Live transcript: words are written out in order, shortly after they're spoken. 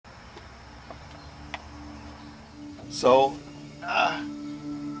So,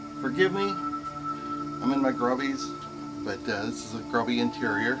 forgive me, I'm in my grubbies, but this is a grubby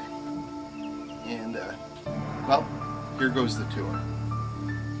interior, and well, here goes the tour.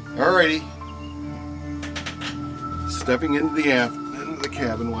 Alrighty, stepping into the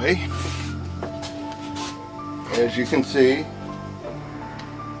cabinway. As you can see,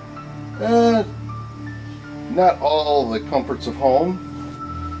 not all the comforts of home.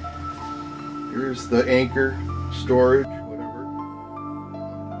 Here's the anchor, storage, whatever.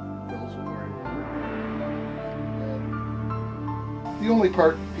 And the only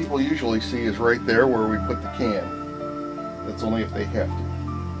part people usually see is right there where we put the can. That's only if they have to.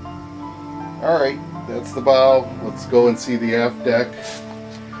 Alright, that's the bow. Let's go and see the aft deck.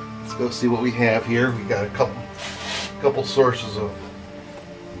 Let's go see what we have here. We got a couple sources of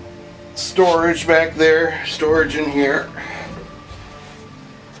storage back there, storage in here.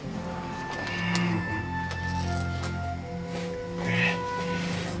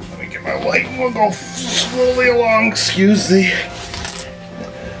 Let me get my light and we'll go slowly along. Excuse the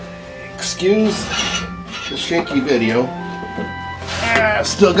shaky video.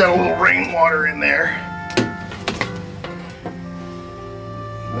 Still got a little rainwater in there.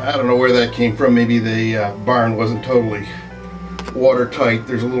 I don't know where that came from. Maybe the barn wasn't totally watertight.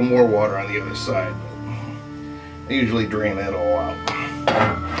 There's a little more water on the other side. I usually drain that all out.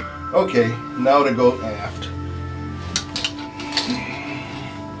 Okay, now to go aft.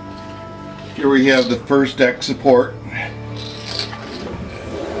 Here we have the first deck support,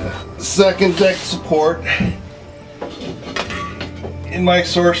 second deck support. In my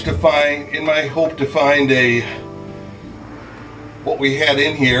hope to find what we had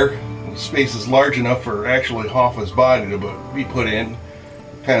in here, the space is large enough for actually Hoffa's body to be put in.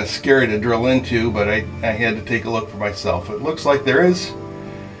 Kind of scary to drill into, but I had to take a look for myself. It looks like there is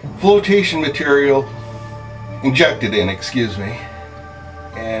flotation material injected in, excuse me.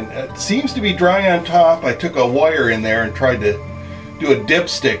 And it seems to be dry on top. I took a wire in there and tried to do a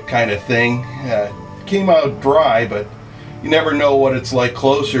dipstick kind of thing. It came out dry, but you never know what it's like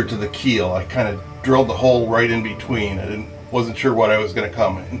closer to the keel. I kind of drilled the hole right in between. I wasn't sure what I was going to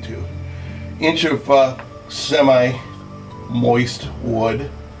come into. Inch of semi-moist wood.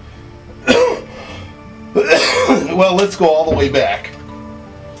 Well, let's go all the way back,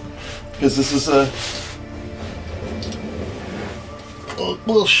 because this is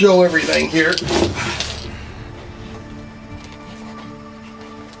we'll show everything here.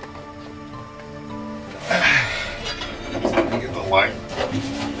 Let me get the light.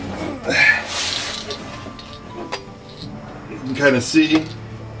 You can kind of see.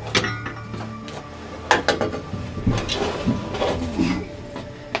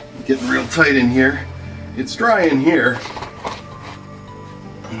 Getting real tight in here. It's dry in here.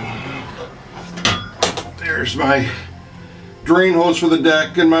 There's my drain hose for the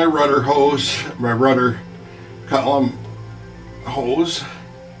deck and my rudder hose, my rudder column hose.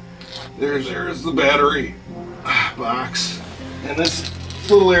 There's the battery box, and this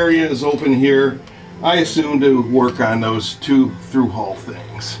little area is open here, I assume, to work on those two through hull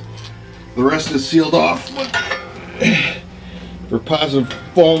things. The rest is sealed off for positive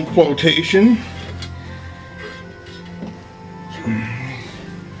foam flotation.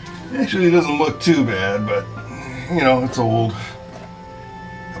 Actually, it doesn't look too bad, but you know, it's old.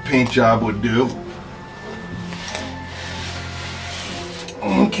 A paint job would do.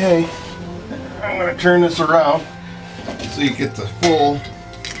 Okay, I'm going to turn this around so you get the full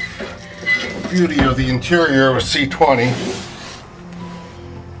beauty of the interior of a C-20.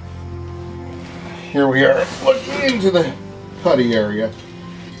 Here we are looking into the putty area.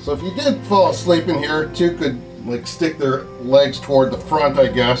 So if you did fall asleep in here, two could like stick their legs toward the front, I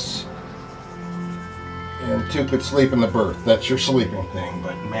guess, and two could sleep in the berth. That's your sleeping thing,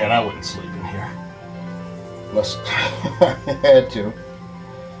 but man, I wouldn't sleep in here unless I had to.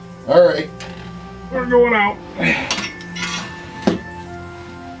 Alright, we're going out.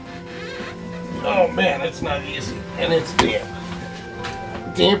 Oh man, it's not easy, and it's damp.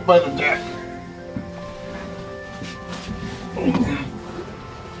 Damp by the deck.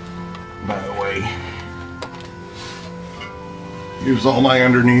 By the way, here's all my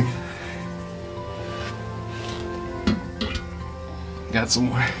underneath. Got some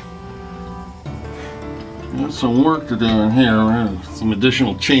work to do in here. Some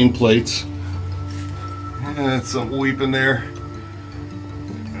additional chain plates. And some weep in there.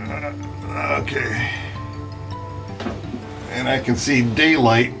 Okay. And I can see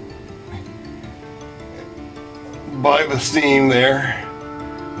daylight by the steam there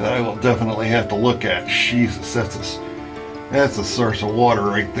that I will definitely have to look at. Jesus, that's a source of water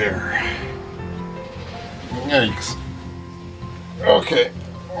right there. Yikes. Okay.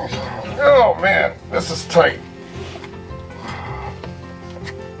 Oh man, this is tight.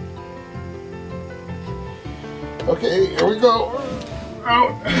 Okay, here we go.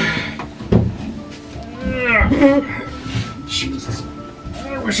 Out. Jesus.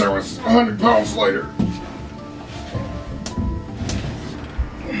 I wish I was 100 pounds lighter.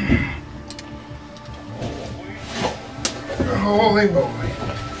 Holy moly.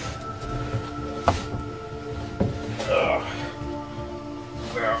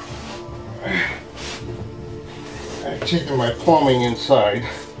 Now, I've taken my plumbing inside.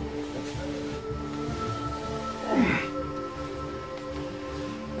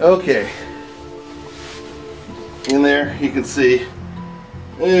 Okay. In there you can see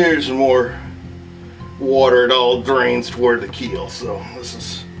there's more water. It all drains toward the keel, so this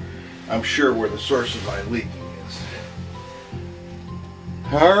is, I'm sure, where the source of my leaking is.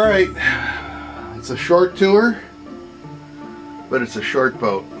 Alright, it's a short tour, but it's a short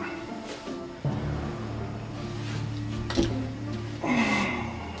boat.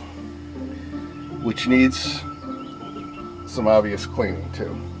 Which needs some obvious cleaning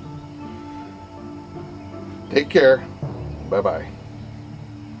too. Take care. Bye-bye.